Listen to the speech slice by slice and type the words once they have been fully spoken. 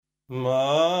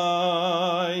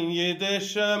Mein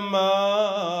jüdische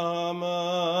Mama.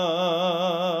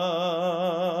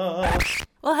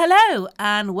 Well, hello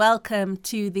and welcome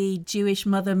to the Jewish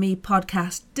Mother Me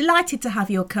podcast. Delighted to have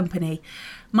your company.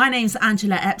 My name's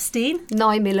Angela Epstein.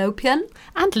 Naomi Lopian.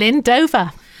 And Lynn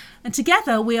Dover. And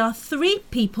together we are three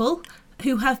people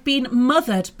who have been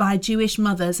mothered by Jewish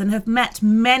mothers and have met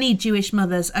many Jewish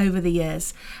mothers over the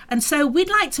years. And so we'd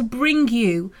like to bring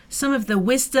you some of the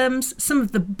wisdoms, some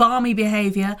of the balmy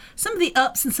behaviour, some of the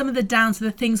ups and some of the downs of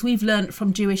the things we've learnt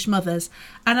from Jewish mothers.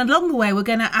 And along the way, we're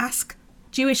going to ask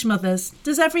Jewish mothers,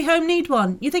 does every home need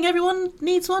one? You think everyone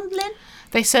needs one, Lynn?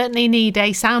 They certainly need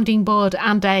a sounding board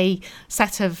and a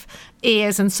set of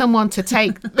ears and someone to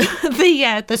take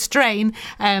the strain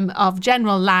of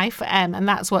general life, and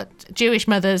that's what Jewish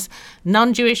mothers,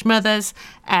 non-Jewish mothers,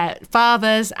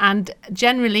 fathers, and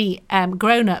generally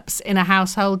grown-ups in a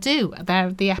household do.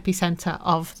 They're the epicentre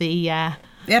of the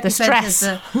stress.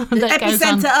 The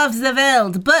epicentre of the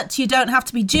world. But you don't have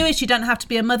to be Jewish, you don't have to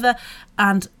be a mother,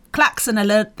 and Klaxon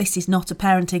alert, this is not a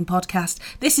parenting podcast.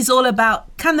 This is all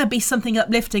about, can there be something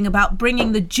uplifting about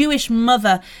bringing the Jewish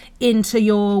mother into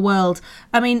your world?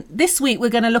 I mean, this week we're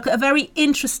going to look at a very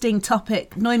interesting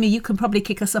topic. Noemi, you can probably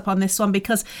kick us up on this one,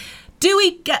 because do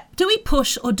we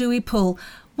push or do we pull?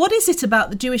 What is it about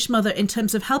the Jewish mother in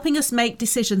terms of helping us make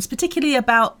decisions, particularly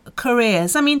about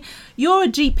careers? I mean, you're a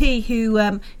GP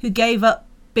who gave up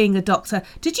being a doctor.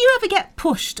 Did you ever get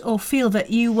pushed or feel that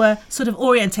you were sort of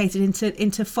orientated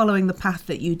into following the path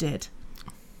that you did?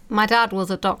 My dad was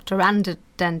a doctor and a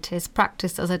dentist,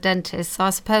 practiced as a dentist. So I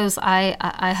suppose I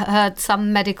heard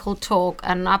some medical talk,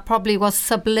 and I probably was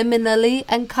subliminally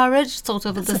encouraged, sort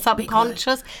of the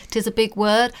subconscious. It is a big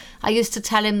word. I used to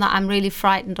tell him that I'm really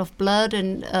frightened of blood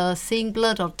and seeing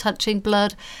blood or touching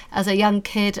blood. As a young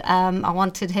kid, I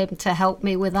wanted him to help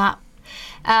me with that.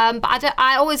 But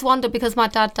I always wondered, because my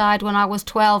dad died when I was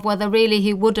 12, whether really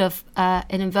he would have,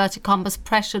 in inverted commas,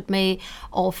 pressured me,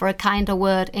 or for a kinder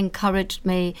word, encouraged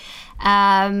me.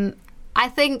 I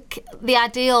think the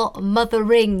ideal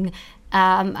mothering,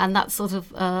 and that's sort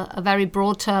of a very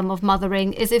broad term of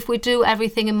mothering, is if we do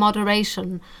everything in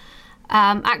moderation.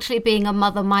 Actually, being a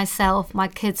mother myself, my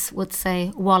kids would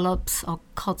say wallops or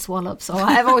codswallops, or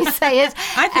however we say it.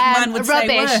 I think mine would rubbish,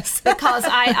 say worse. because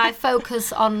I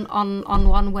focus on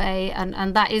one way,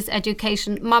 and that is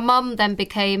education. My mum then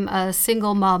became a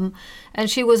single mum, and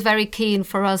she was very keen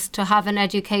for us to have an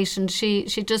education. She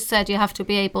just said you have to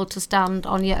be able to stand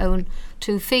on your own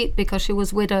 2 feet, because she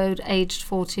was widowed, aged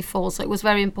 44. So it was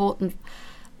very important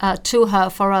to her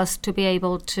for us to be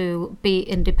able to be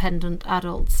independent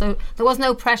adults. So there was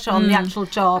no pressure on the actual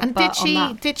job. And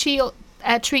did she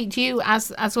treat you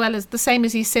as well as the same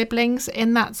as your siblings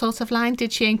in that sort of line?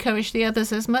 Did she encourage the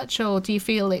others as much, or do you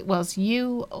feel it was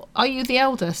you? Are you the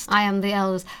eldest? I am the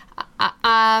eldest.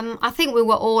 I think we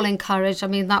were all encouraged. I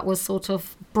mean, that was sort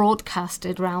of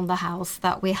broadcasted around the house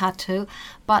that we had to.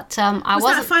 But was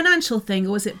that a financial thing,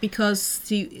 or was it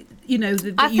because you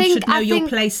should know your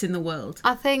place in the world?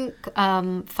 I think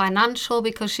financial,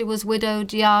 because she was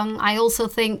widowed young. I also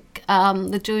think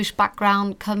the Jewish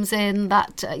background comes in,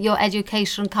 that your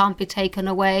education can't be taken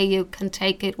away. You can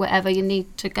take it wherever you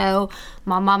need to go.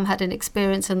 My mum had an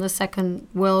experience in the Second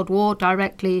World War,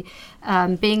 directly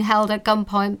being held at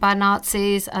gunpoint by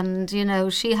Nazis, and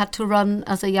she had to run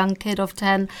as a young kid of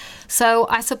 10. So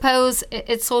I suppose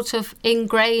it's sort of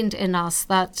ingrained in us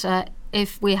that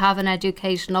if we have an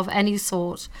education of any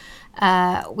sort,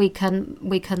 we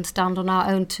can stand on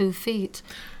our own 2 feet.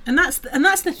 And that's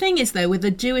the thing is, though, with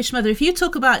the Jewish mother, if you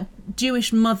talk about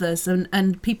Jewish mothers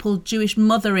and people Jewish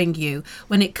mothering you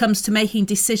when it comes to making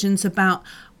decisions about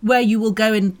where you will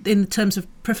go in terms of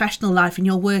professional life and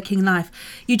your working life,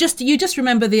 you just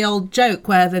remember the old joke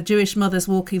where the Jewish mother's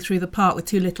walking through the park with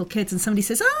 2 little kids, and somebody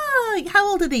says,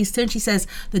 how old are these 2? And she says,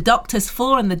 the doctor's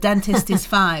 4 and the dentist is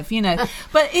 5,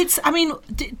 But it's, I mean,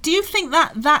 do you think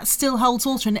that still holds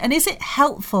water? And is it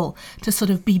helpful to sort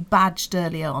of be badged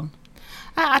early on?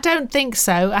 I don't think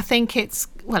so. I think it's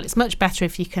much better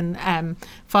if you can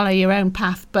follow your own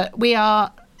path, but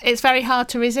it's very hard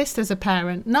to resist as a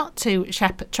parent not to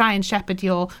try and shepherd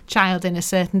your child in a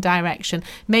certain direction.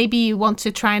 Maybe you want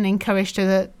to try and encourage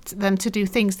them to do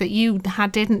things that you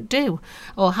didn't do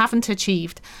or haven't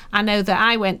achieved. I know that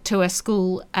I went to a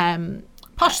school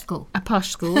Posh school. A posh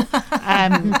school.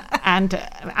 And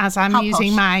as I'm How using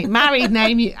posh? my married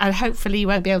name, hopefully you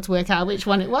won't be able to work out which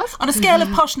one it was. On a scale of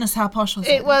poshness, how posh was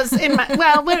it? It was in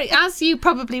as you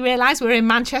probably realise, we're in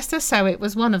Manchester, so it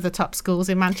was one of the top schools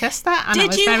in Manchester, and I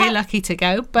was very lucky to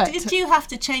go. But Did you have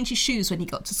to change your shoes when you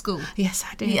got to school? yes,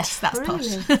 I did. Yes, that's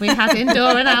posh. We had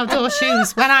indoor and outdoor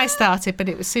shoes when I started, but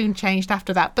it was soon changed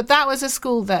after that. But that was a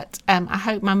school that I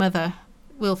hope my mother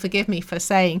will forgive me for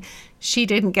saying she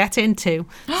didn't get into.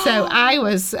 So I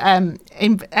was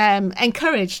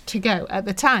encouraged to go at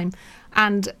the time.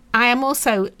 And I am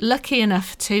also lucky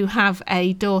enough to have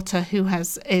a daughter who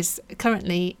is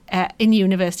currently in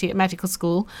university at medical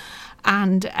school.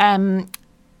 And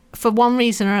for one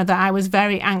reason or other, I was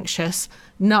very anxious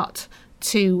not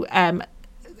to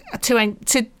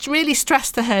really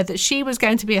stress to her that she was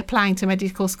going to be applying to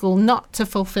medical school not to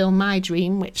fulfil my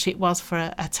dream, which it was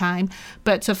for a time,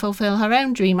 but to fulfil her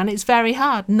own dream. And it's very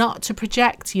hard not to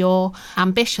project your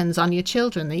ambitions on your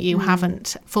children that you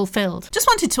haven't fulfilled. Just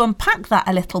wanted to unpack that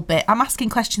a little bit. I'm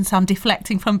asking questions, so I'm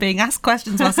deflecting from being asked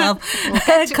questions myself.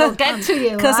 We'll get to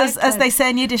you. Because as they say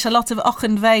in Yiddish, a lot of och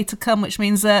and vei to come, which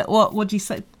means what would you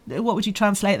say? What would you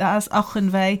translate that as? Och and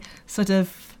vei, sort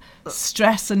of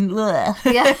stress and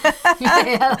Yeah,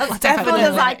 that's definitely.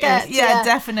 as I get. Yeah,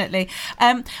 definitely.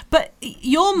 But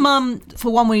your mum,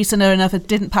 for one reason or another,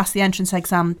 didn't pass the entrance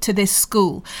exam to this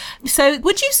school. So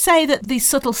would you say that the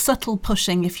subtle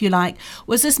pushing, if you like,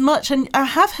 was as much, and I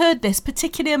have heard this,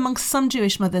 particularly amongst some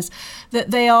Jewish mothers, that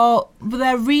they're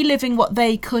reliving what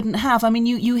they couldn't have. I mean,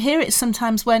 you hear it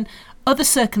sometimes when other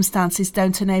circumstances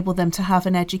don't enable them to have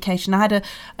an education. I had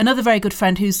another very good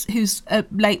friend whose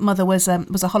late mother was a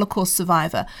Holocaust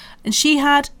survivor, and she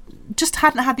just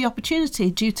hadn't had the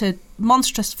opportunity due to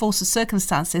monstrous force of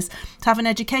circumstances to have an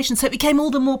education. So it became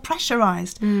all the more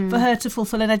pressurised for her to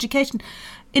fulfil an education.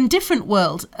 In different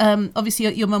world,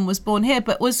 obviously your mum was born here,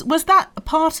 but was that a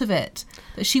part of it,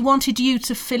 that she wanted you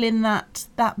to fill in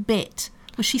that bit?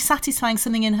 Was she satisfying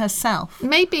something in herself?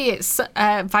 Maybe it's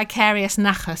vicarious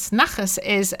nachas. Nachas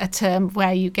is a term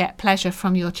where you get pleasure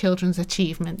from your children's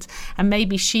achievement. And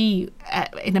maybe she,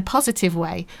 in a positive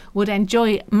way, would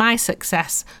enjoy my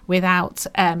success without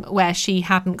where she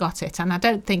hadn't got it. And I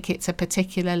don't think it's a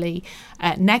particularly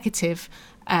negative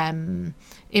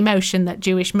emotion that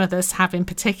Jewish mothers have in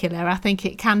particular. I think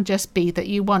it can just be that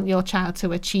you want your child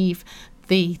to achieve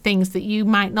the things that you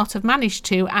might not have managed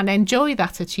to, and enjoy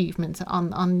that achievement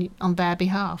on their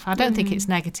behalf. I don't think it's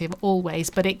negative always,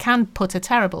 but it can put a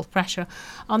terrible pressure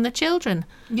on the children.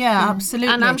 Yeah,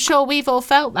 absolutely. And I'm sure we've all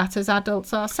felt that as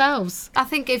adults ourselves. I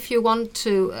think if you want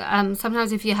to,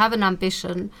 sometimes if you have an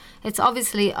ambition, it's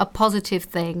obviously a positive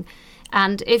thing.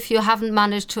 And if you haven't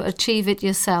managed to achieve it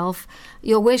yourself,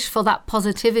 your wish for that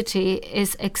positivity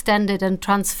is extended and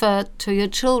transferred to your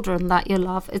children that you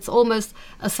love. It's almost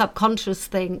a subconscious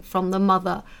thing from the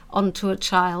mother onto a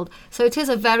child. So it is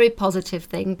a very positive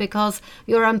thing because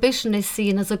your ambition is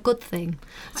seen as a good thing.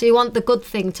 So you want the good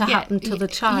thing to happen to the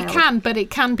child. You can, but it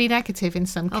can be negative in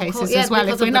some cases as well.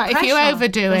 If you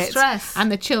overdo it, stress. And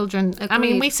the children. Agreed. I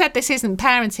mean, we said this isn't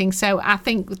parenting, so I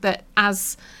think that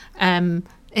as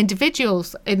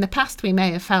individuals in the past, we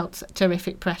may have felt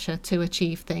terrific pressure to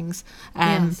achieve things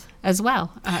as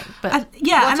well. But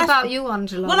what about you,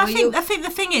 Angela? Well, I think the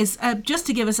thing is, just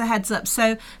to give us a heads up,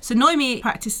 so Noemi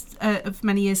practiced for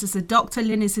many years as a doctor,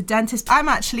 Lynn is a dentist. I'm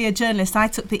actually a journalist. I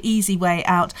took the easy way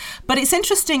out. But it's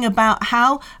interesting about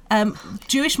how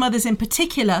Jewish mothers in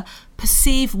particular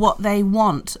perceive what they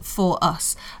want for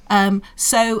us. And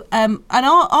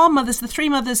our mothers, the three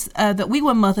mothers that we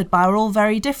were mothered by, are all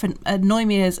very different.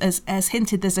 Noemi, as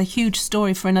hinted, there's a huge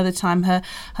story for another time. Her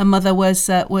mother was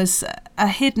a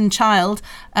hidden child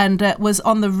and was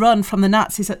on the run from the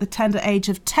Nazis at the tender age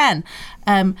of 10.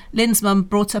 Lynn's mum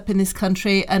brought up in this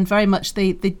country and very much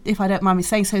the if I don't mind me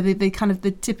saying so, the kind of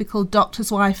the typical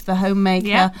doctor's wife, the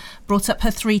homemaker, brought up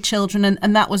her three children,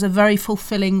 and that was a very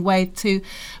fulfilling way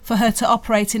for her to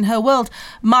operate in her world.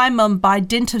 My mum, by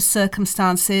dint of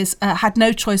circumstances, had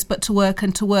no choice but to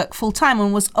work full time,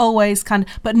 and was always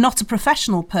but not a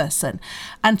professional person.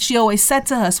 And she always said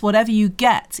to us, whatever you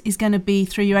get is going to be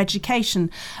through your education.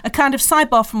 A kind of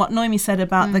sidebar from what Noemi said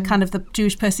about the kind of the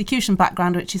Jewish persecution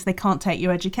background, which is they can't take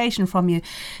your education from you.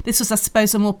 This was, I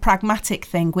suppose, a more pragmatic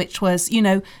thing, which was,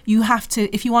 you have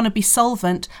to, if you want to be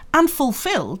solvent and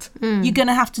fulfilled, you're going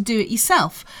to have to do it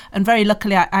yourself. And very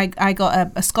luckily, I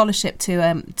got a scholarship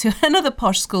to another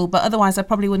posh school, but otherwise I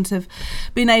probably wouldn't have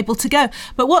been able to go.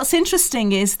 But what's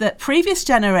interesting is that previous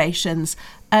generations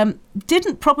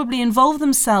didn't probably involve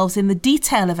themselves in the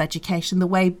detail of education the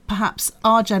way perhaps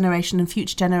our generation and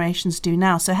future generations do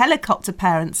now. So helicopter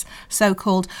parents,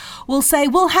 so-called, will say,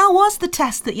 well, how was the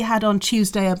test that you had on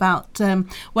Tuesday about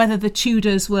whether the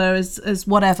Tudors were as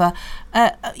whatever?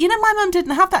 My mum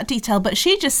didn't have that detail, but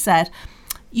she just said,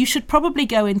 you should probably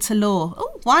go into law.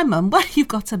 Oh, why, Mum? Well, you've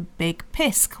got a big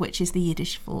pisk, which is the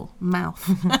Yiddish for mouth.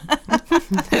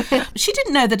 She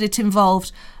didn't know that it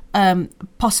involved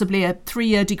possibly a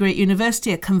 3-year degree at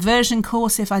university, a conversion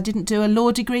course if I didn't do a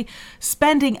law degree,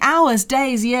 spending hours,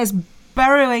 days, years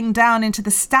burrowing down into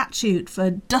the statute for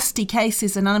dusty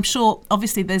cases. And I'm sure,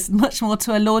 obviously, there's much more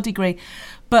to a law degree.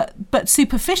 But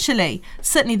superficially,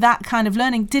 certainly that kind of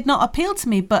learning did not appeal to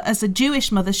me. But as a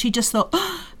Jewish mother, she just thought,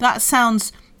 oh, that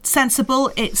sounds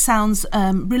sensible. It sounds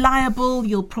reliable.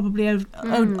 You'll probably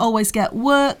always get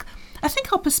work. I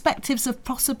think our perspectives have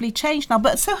possibly changed now.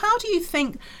 But so how do you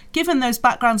think, given those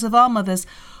backgrounds of our mothers,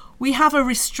 we have a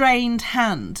restrained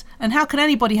hand? And how can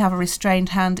anybody have a restrained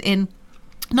hand in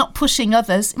not pushing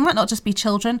others, it might not just be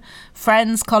children,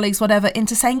 friends, colleagues, whatever,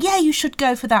 into saying, yeah, you should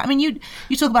go for that? I mean, you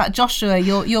talk about Joshua,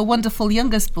 your wonderful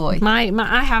youngest boy.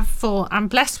 I have 4, I'm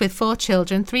blessed with 4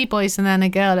 children, 3 boys and then a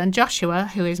girl. And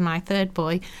Joshua, who is my third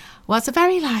boy, was a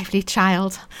very lively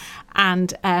child.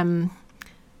 And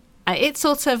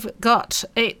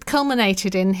it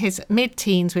culminated in his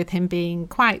mid-teens with him being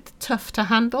quite tough to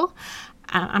handle.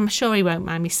 I'm sure he won't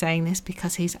mind me saying this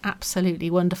because he's absolutely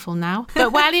wonderful now.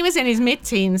 But while he was in his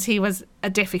mid-teens, he was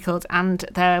difficult, and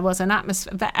there was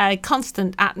a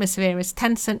constant atmosphere of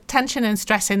tension and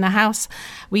stress in the house.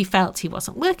 We felt he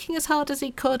wasn't working as hard as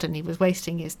he could, and he was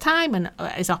wasting his time and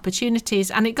his opportunities.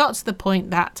 And it got to the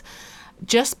point that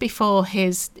just before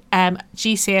his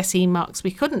GCSE mocks,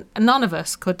 none of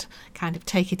us could kind of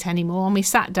take it anymore. And we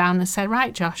sat down and said,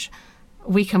 right, Josh,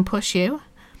 we can push you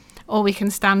or we can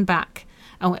stand back.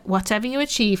 And whatever you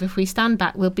achieve, if we stand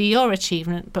back, will be your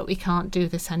achievement, but we can't do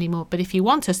this anymore. But if you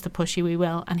want us to push you, we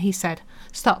will. And he said,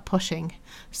 stop pushing.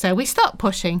 So we stopped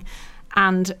pushing.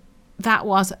 And that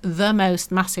was the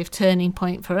most massive turning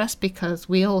point for us, because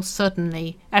we all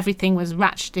suddenly, everything was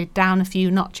ratcheted down a few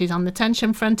notches on the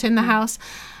tension front in the house,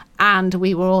 and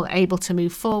we were all able to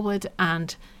move forward,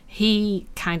 and he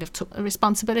kind of took the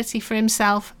responsibility for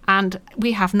himself, and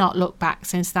we have not looked back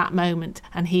since that moment.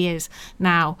 And he is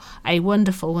now a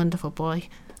wonderful, wonderful boy.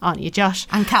 Aren't you, Josh?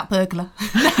 And cat burglar.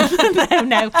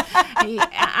 No.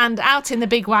 And out in the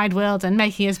big wide world and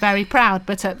making us very proud.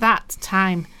 But at that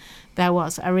time, there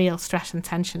was a real stress and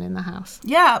tension in the house.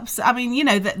 Yeah, I mean,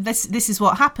 this is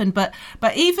what happened. But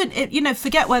even,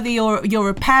 forget whether you're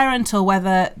a parent or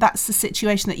whether that's the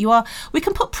situation that you are. We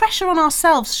can put pressure on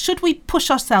ourselves. Should we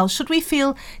push ourselves? Should we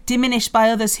feel diminished by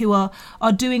others who are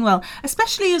doing well?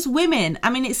 Especially as women. I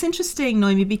mean, it's interesting,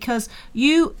 Noemi, because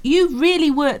you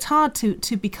really worked hard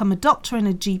to become a doctor and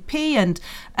a GP,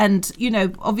 and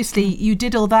obviously you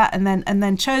did all that, and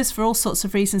then chose for all sorts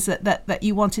of reasons that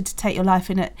you wanted to take your life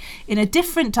in a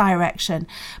different direction.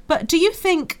 But do you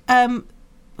think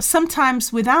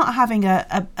sometimes, without having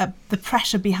the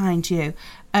pressure behind you,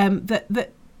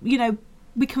 that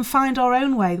we can find our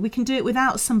own way? We can do it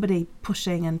without somebody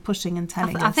pushing and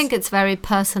telling us. I think it's very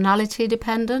personality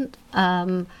dependent.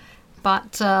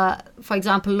 But for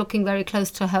example, looking very close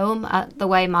to home at the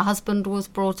way my husband was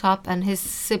brought up and his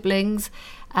siblings,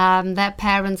 their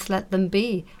parents let them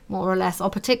be, more or less, or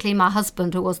particularly my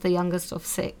husband, who was the youngest of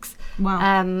 6.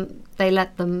 Wow. They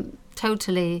let them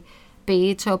totally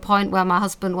be, to a point where my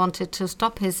husband wanted to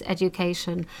stop his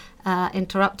education,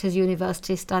 interrupt his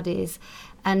university studies.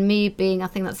 And me being, I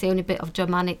think that's the only bit of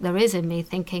Germanic there is in me,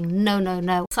 thinking,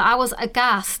 no. So I was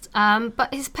aghast.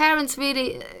 But his parents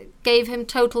really gave him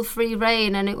total free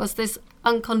rein, and it was this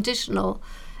unconditional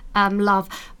love.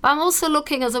 But I'm also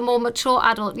looking as a more mature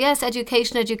adult. Yes,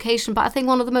 education, but I think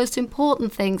one of the most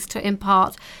important things to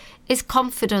impart is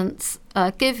confidence.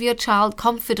 Give your child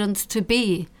confidence to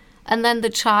be, and then the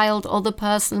child or the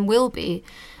person will be.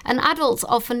 And adults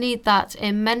often need that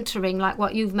in mentoring, like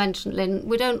what you've mentioned, Lynn.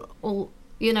 We don't all,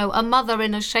 a mother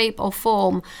in a shape or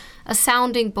form, a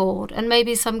sounding board, and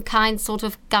maybe some kind sort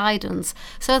of guidance.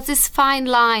 So it's this fine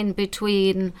line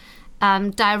between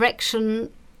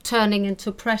direction turning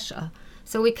into pressure.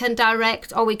 So we can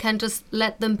direct, or we can just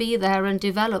let them be there and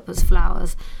develop as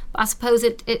flowers. But I suppose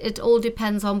it all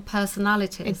depends on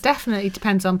personalities. It definitely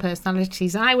depends on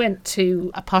personalities. I went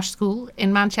to a posh school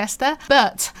in Manchester,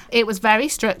 but it was very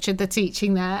structured, the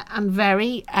teaching there, and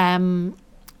very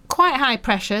quite high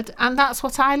pressured, and that's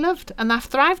what I loved, and I've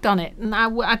thrived on it. And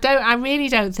I really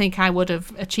don't think I would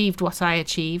have achieved what I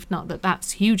achieved. Not that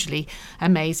that's hugely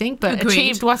amazing, but Agreed.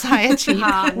 achieved what I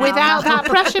achieved without that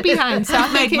pressure behind. So I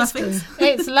think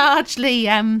it's largely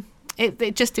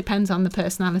it just depends on the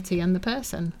personality and the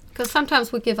person. Because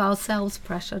sometimes we give ourselves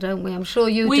pressure, don't we? I'm sure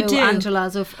you We do, do. Angela,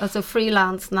 as a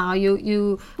freelance now.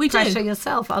 You We do. pressure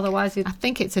yourself, otherwise you... I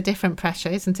think it's a different pressure,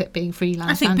 isn't it, being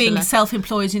freelance? I think being Angela?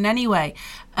 self-employed in any way.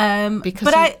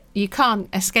 Because you can't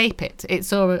escape it.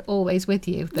 It's always with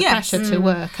you, the Yes. pressure to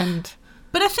work and...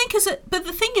 But but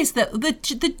the thing is that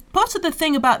the part of the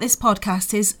thing about this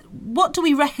podcast is, what do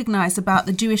we recognise about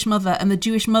the Jewish mother and the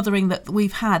Jewish mothering that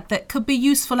we've had that could be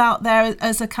useful out there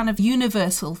as a kind of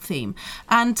universal theme?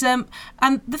 And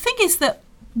the thing is that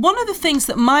one of the things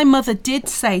that my mother did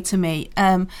say to me,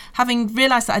 having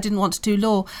realised that I didn't want to do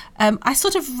law, I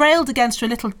sort of railed against her a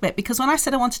little bit, because when I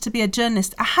said I wanted to be a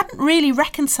journalist, I hadn't really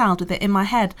reconciled with it in my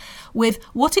head with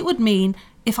what it would mean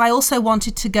if I also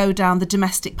wanted to go down the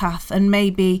domestic path and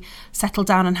maybe settle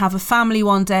down and have a family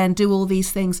one day and do all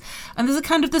these things. And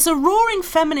there's a roaring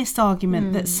feminist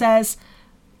argument that says,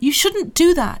 you shouldn't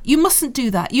do that. You mustn't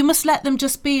do that. You must let them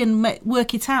just be and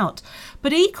work it out.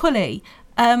 But equally,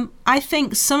 I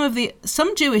think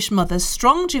some Jewish mothers,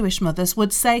 strong Jewish mothers,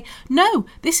 would say, no,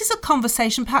 this is a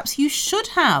conversation perhaps you should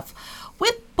have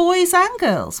with boys and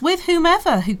girls, with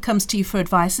whomever who comes to you for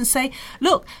advice, and say,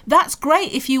 look, that's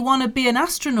great if you want to be an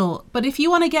astronaut, but if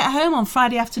you want to get home on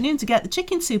Friday afternoon to get the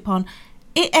chicken soup on,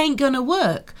 it ain't going to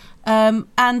work.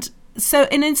 And so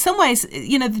in some ways,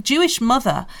 the Jewish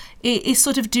mother is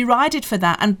sort of derided for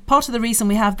that. And part of the reason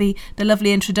we have the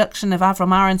lovely introduction of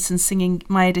Avram Aronson singing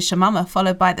Maya Shemama,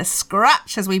 followed by the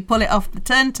scratch as we pull it off the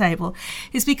turntable,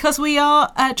 is because we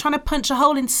are trying to punch a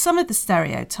hole in some of the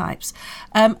stereotypes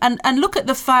and look at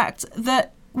the fact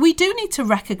that we do need to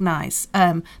recognise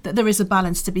that there is a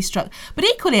balance to be struck. But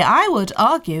equally, I would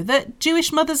argue that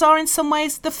Jewish mothers are in some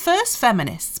ways the first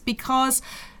feminists, because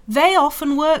they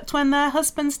often worked when their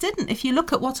husbands didn't. If you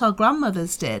look at what our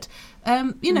grandmothers did,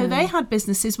 they had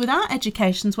businesses without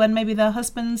educations when maybe their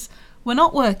husbands were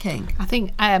not working. I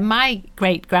think my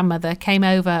great-grandmother came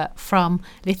over from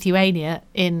Lithuania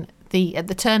at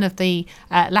the turn of the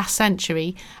last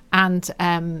century, and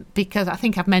because I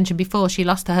think I've mentioned before, she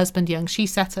lost her husband young, she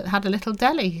had a little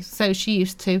deli, so she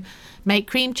used to make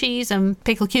cream cheese and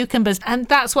pickle cucumbers, and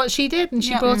that's what she did. And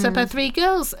she brought up her 3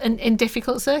 girls in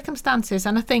difficult circumstances.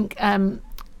 And I think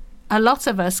a lot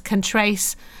of us can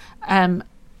trace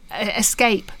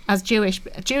escape as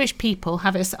Jewish people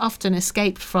have often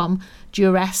escaped from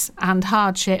duress and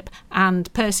hardship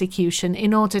and persecution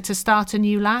in order to start a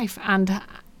new life, and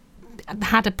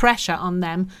had a pressure on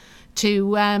them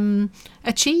to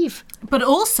achieve, but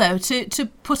also to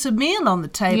put a meal on the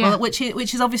table, which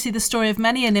is obviously the story of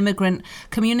many an immigrant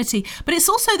community. But it's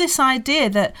also this idea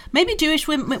that maybe Jewish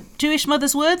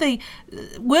mothers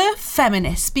were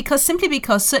feminists because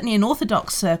certainly in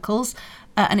Orthodox circles,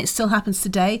 and it still happens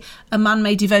today, a man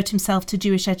may devote himself to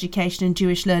Jewish education and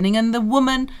Jewish learning, and the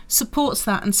woman supports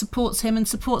that and supports him and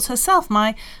supports herself.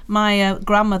 My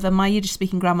grandmother, my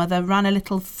Yiddish-speaking grandmother, ran a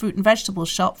little fruit and vegetable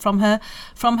shop from her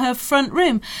front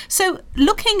room. So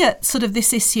looking at sort of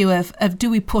this issue of do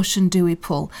we push and do we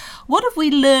pull, what have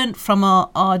we learned from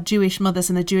our Jewish mothers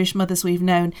and the Jewish mothers we've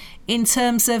known in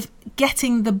terms of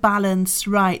getting the balance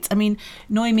right? I mean,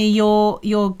 Noemi,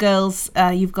 your girls,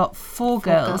 you've got four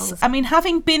girls. I mean,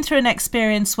 having been through an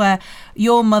experience where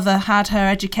your mother had her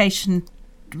education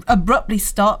abruptly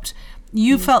stopped,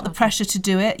 you felt the pressure to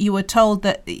do it. You were told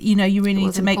that, you really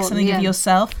need to make something of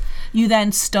yourself. You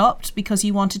then stopped because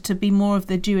you wanted to be more of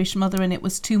the Jewish mother and it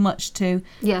was too much to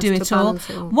do it all.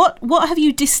 What have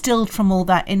you distilled from all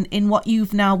that in what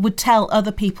you've now would tell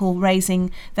other people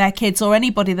raising their kids, or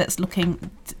anybody that's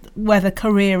looking whether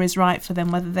career is right for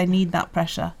them, whether they need that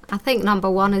pressure? I think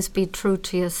number one is be true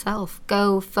to yourself.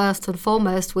 Go first and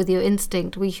foremost with your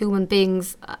instinct. We human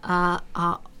beings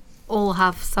all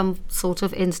have some sort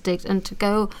of instinct, and to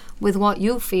go with what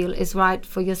you feel is right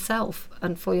for yourself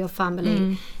and for your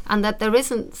family, and that there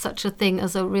isn't such a thing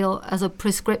as a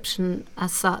prescription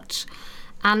as such,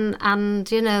 and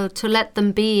to let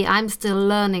them be. I'm still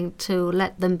learning to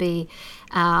let them be,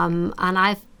 and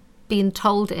I've been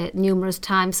told it numerous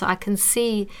times, so I can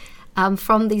see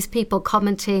from these people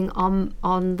commenting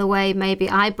on the way maybe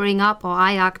I bring up or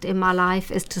I act in my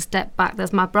life is to step back.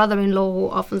 There's my brother-in-law who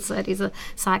often said he's a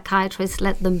psychiatrist,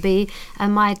 let them be,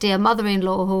 and my dear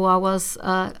mother-in-law who I was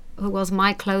who was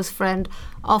my close friend,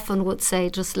 often would say,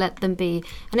 just let them be.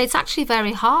 And it's actually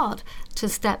very hard to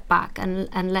step back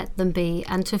and let them be,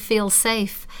 and to feel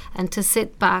safe and to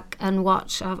sit back and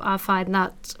watch. I find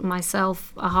that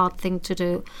myself a hard thing to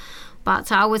do.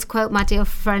 But I always quote my dear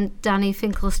friend Danny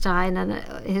Finkelstein, and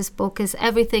his book is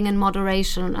Everything in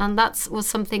Moderation. And that was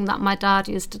something that my dad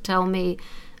used to tell me.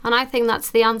 And I think that's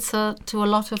the answer to a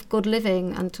lot of good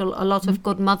living and to a lot of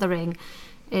good mothering,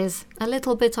 is a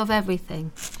little bit of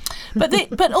everything.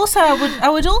 But also, I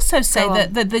would also say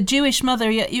that the Jewish mother,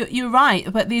 you're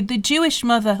right, but the Jewish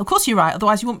mother, of course you're right,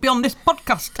 otherwise you wouldn't be on this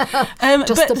podcast.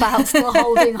 Still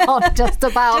holding on, just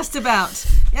about. Just about.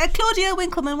 Yeah, Claudia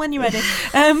Winkleman, when you're ready.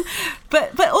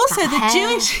 But also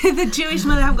the Jewish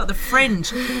mother, I haven't got the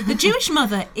fringe. The Jewish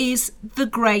mother is the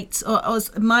great, or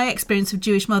my experience of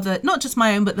Jewish mother, not just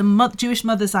my own, but the Jewish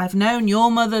mothers I've known,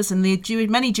 your mothers and the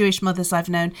many Jewish mothers I've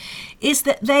known, is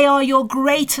that they are your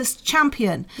greatest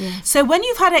champion. Yes. So when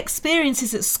you've had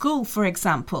experiences at school, for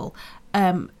example,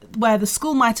 where the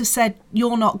school might have said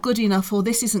you're not good enough or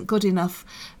this isn't good enough,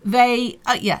 they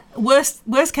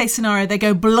worst case scenario, they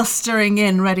go blustering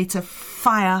in ready to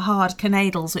fire hard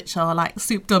canadles, which are like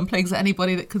soup dumplings at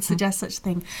anybody that could suggest such a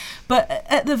thing. But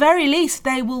at the very least,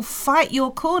 they will fight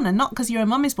your corner, not because you're a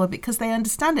mummy's boy, but because they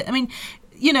understand it. I mean,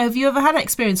 have you ever had an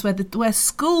experience where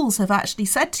schools have actually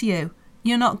said to you,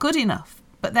 you're not good enough,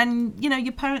 but then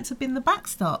your parents have been the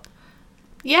backstop?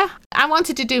 Yeah, I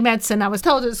wanted to do medicine. I was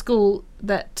told at school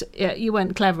that you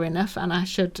weren't clever enough, and I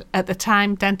should. At the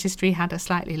time, dentistry had a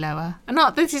slightly lower.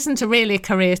 This isn't really a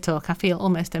career talk. I feel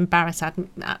almost embarrassed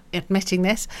admitting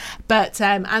this, but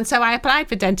and so I applied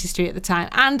for dentistry at the time,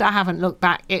 and I haven't looked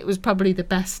back. It was probably the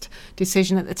best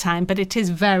decision at the time, but it is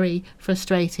very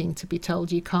frustrating to be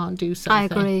told you can't do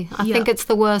something. I agree. I think it's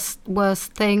the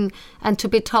worst thing, and to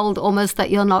be told almost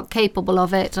that you're not capable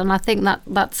of it, and I think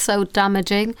that's so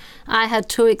damaging. I had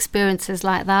 2 experiences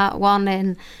like that. One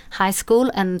in high school,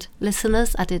 and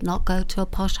listeners, I did not go to a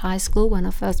posh high school when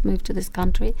I first moved to this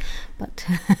country, but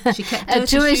she kept a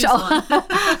Jewish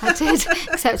I did,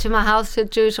 except in my house, a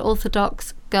Jewish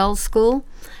Orthodox girls' school,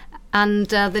 and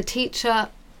the teacher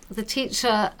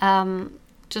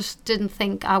just didn't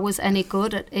think I was any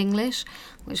good at English,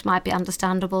 which might be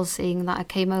understandable seeing that I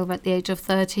came over at the age of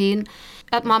 13.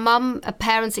 At my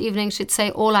parents' evening, she'd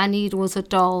say all I need was a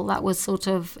doll. That was sort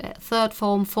of 3rd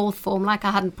form, 4th form, like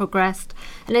I hadn't progressed.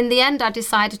 And in the end, I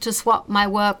decided to swap my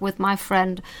work with my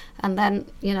friend. And then,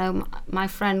 my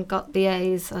friend got the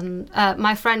A's, and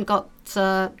my friend got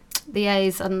the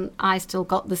A's, and I still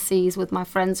got the C's with my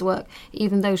friend's work,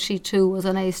 even though she too was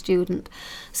an A student.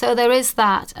 So there is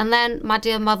that. And then my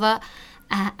dear mother,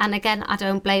 and again, I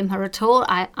don't blame her at all.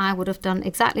 I would have done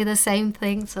exactly the same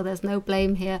thing, so there's no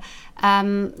blame here.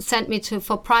 Sent me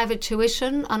for private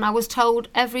tuition, and I was told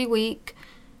every week,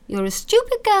 you're a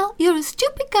stupid girl, you're a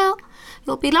stupid girl.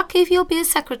 You'll be lucky if you'll be a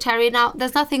secretary. Now,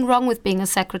 there's nothing wrong with being a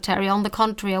secretary. On the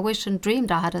contrary, I wish and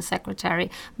dreamed I had a secretary.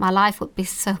 My life would be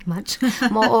so much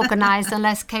more organised and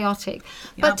less chaotic.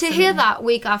 Yeah, but absolutely. To hear that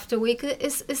week after week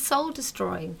is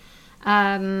soul-destroying.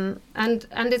 And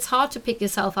it's hard to pick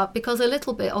yourself up, because a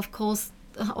little bit, of course,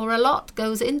 or a lot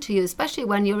goes into you, especially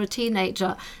when you're a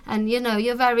teenager, and you're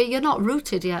not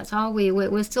rooted yet, are we?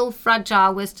 We're still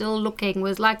fragile, we're still looking,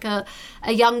 we're like a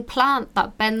young plant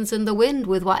that bends in the wind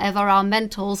with whatever our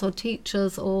mentors or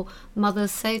teachers or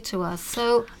mothers say to us.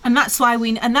 So, and that's why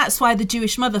the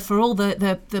Jewish mother, for all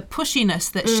the pushiness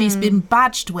that she's been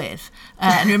badged with,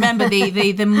 and remember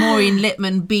the Maureen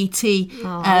Lipman BT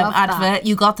advert, that.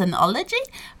 You got an ology?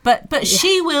 But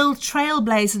she will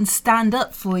trailblaze and stand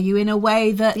up for you in a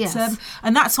way that, yes.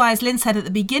 And that's why, as Lynn said at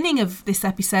the beginning of this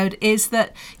episode, is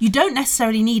that you don't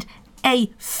necessarily need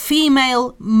a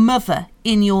female mother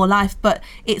in your life, but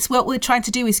it's what we're trying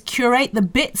to do is curate the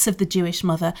bits of the Jewish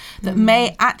mother that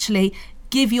may actually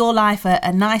give your life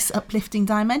a nice uplifting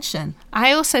dimension.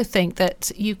 I also think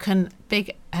that you can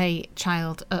big a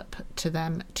child up to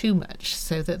them too much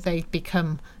so that they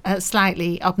become a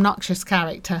slightly obnoxious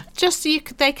character.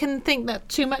 They can think that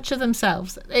too much of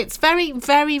themselves. It's very,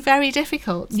 very, very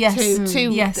difficult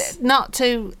not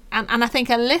to, and I think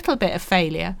a little bit of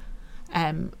failure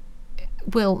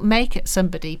will make it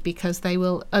somebody, because they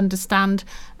will understand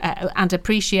and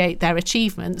appreciate their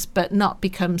achievements, but not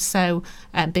become so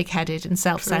big-headed and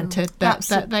self-centered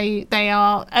that they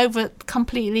are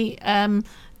completely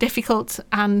difficult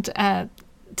and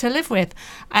to live with.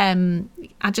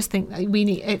 I just think that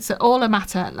it's all a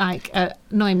matter, like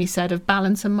Noemi said, of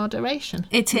balance and moderation.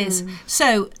 It is.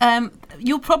 So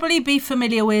you'll probably be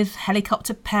familiar with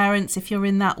helicopter parents if you're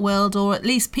in that world, or at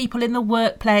least people in the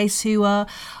workplace who are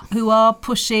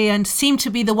pushy and seem to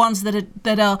be the ones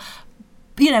that are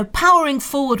powering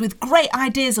forward with great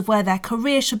ideas of where their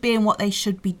career should be and what they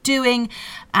should be doing.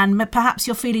 And perhaps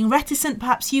you're feeling reticent.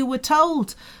 Perhaps you were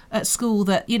told at school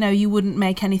that, you wouldn't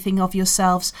make anything of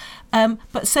yourselves.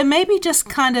 But so maybe just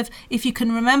kind of, if you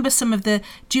can remember some of the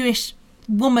Jewish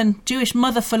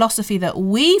mother philosophy that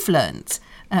we've learnt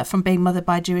from being mothered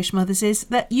by Jewish mothers, is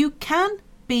that you can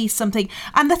be something,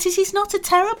 and that it is not a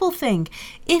terrible thing.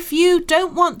 If you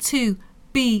don't want to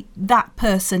be that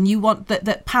person you want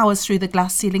that powers through the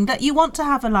glass ceiling, that you want to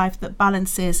have a life that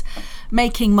balances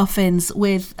making muffins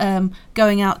with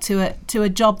going out to a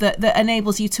job that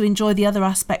enables you to enjoy the other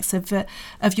aspects of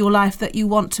your life that you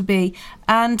want to be,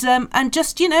 and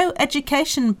just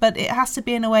education, but it has to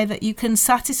be in a way that you can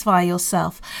satisfy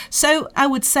yourself. So I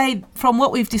would say, from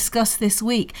what we've discussed this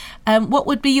week, what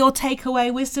would be your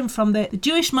takeaway wisdom from the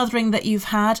Jewish mothering that you've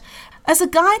had, as a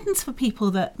guidance for people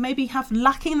that maybe have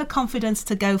lacking the confidence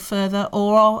to go further,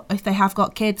 or if they have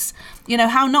got kids,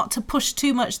 how not to push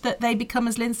too much that they become,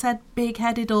 as Lynn said,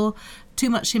 big-headed, or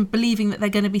too much in believing that they're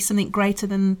going to be something greater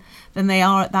than they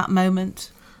are at that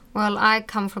moment? Well, I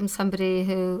come from somebody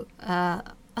who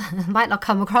might not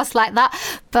come across like that,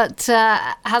 but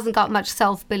hasn't got much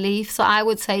self-belief. So I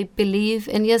would say believe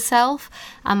in yourself.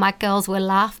 And my girls will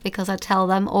laugh because I tell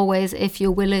them always, if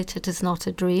you will it, it is not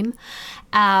a dream.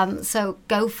 So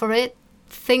go for it.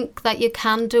 Think that you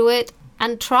can do it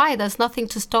and try. There's nothing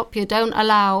to stop you. Don't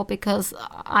allow, because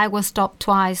I was stopped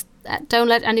twice. Don't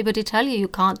let anybody tell you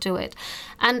can't do it.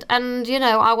 And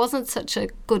I wasn't such a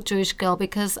good Jewish girl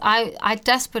because I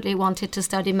desperately wanted to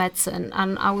study medicine,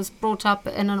 and I was brought up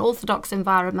in an Orthodox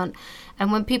environment.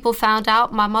 And when people found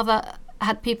out, my mother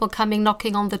had people coming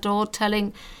knocking on the door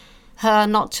telling her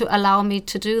not to allow me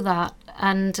to do that.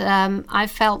 And I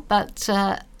felt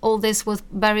that all this was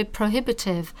very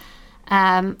prohibitive.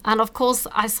 And of course,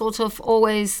 I sort of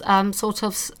always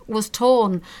was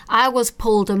torn. I was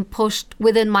pulled and pushed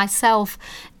within myself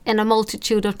in a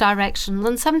multitude of directions.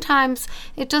 And sometimes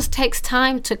it just takes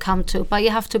time to come to, but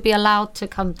you have to be allowed to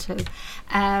come to.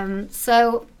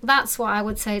 So that's what I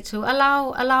would say, to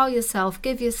allow yourself,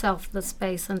 give yourself the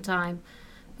space and time.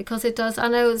 Because it does, I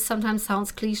know it sometimes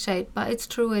sounds cliched, but it's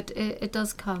true, it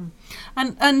does come.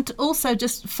 And also,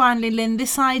 just finally, Lynn,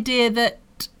 this idea that,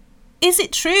 is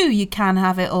it true you can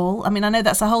have it all? I mean, I know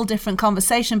that's a whole different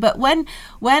conversation, but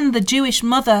when the Jewish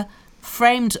mother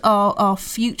framed our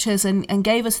futures and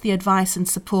gave us the advice and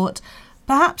support,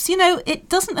 perhaps, it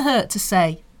doesn't hurt to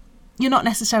say, you're not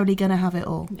necessarily going to have it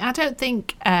all. I don't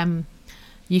think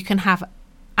you can have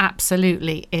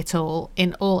absolutely it all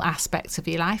in all aspects of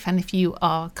your life, and if you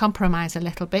are compromise a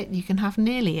little bit, you can have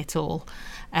nearly it all,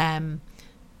 and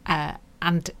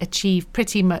achieve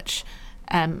pretty much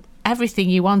everything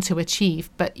you want to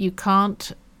achieve. But you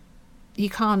can't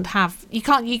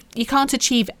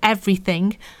achieve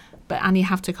everything, and you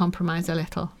have to compromise a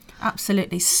little.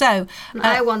 Absolutely. So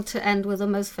I want to end with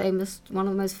one of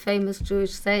the most famous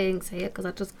Jewish sayings here, because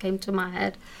that just came to my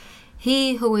head.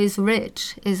 He who is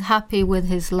rich is happy with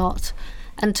his lot.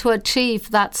 And to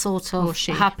achieve that sort of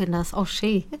happiness, or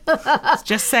she.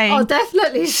 Just saying. Oh,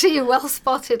 definitely she. Well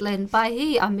spotted, Lynn. By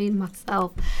he, I mean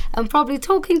myself. And probably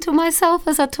talking to myself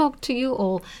as I talk to you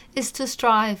all, is to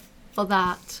strive for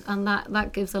that. And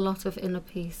that gives a lot of inner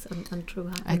peace and true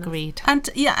happiness. Agreed. And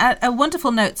a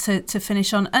wonderful note to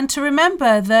finish on. And to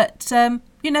remember that,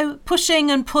 pushing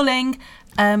and pulling,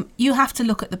 you have to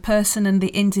look at the person and the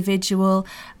individual,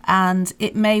 and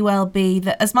it may well be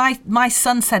that, as my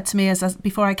son said to me as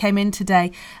before I came in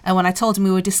today, and when I told him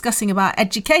we were discussing about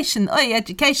education,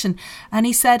 and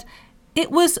he said it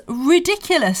was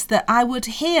ridiculous that I would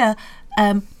hear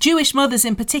Jewish mothers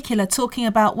in particular talking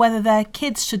about whether their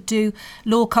kids should do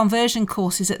law conversion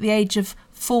courses at the age of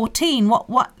 14.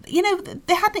 What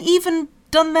they hadn't even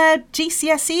done their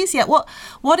GCSEs yet.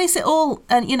 What is it all?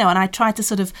 And and I try to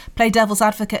sort of play devil's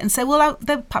advocate and say, well,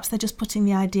 perhaps they're just putting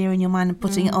the idea in your mind and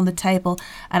putting it on the table.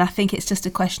 And I think it's just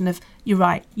a question of, you're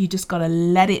right, you just got to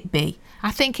let it be. I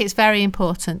think it's very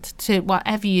important to,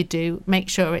 whatever you do, make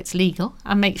sure it's legal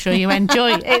and make sure you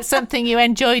enjoy it. It's something you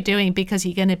enjoy doing, because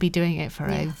you're going to be doing it for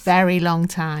a very long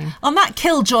time. On that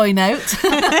killjoy note.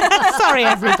 Sorry,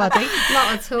 everybody.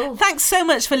 Not at all. Thanks so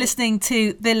much for listening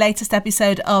to the latest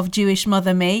episode of Jewish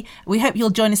Mother Me. We hope you'll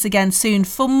join us again soon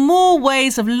for more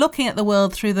ways of looking at the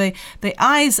world through the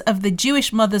eyes of the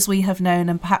Jewish mothers we have known,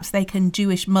 and perhaps they can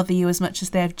Jewish mother you as much as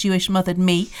they have Jewish mothered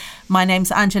me. My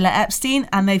name's Angela Epstein,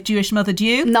 and they've Jewish mothered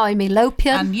you. Naomi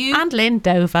Lopian. And you. And Lynn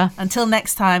Dover. Until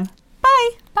next time. Bye.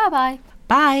 Bye-bye.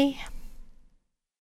 Bye.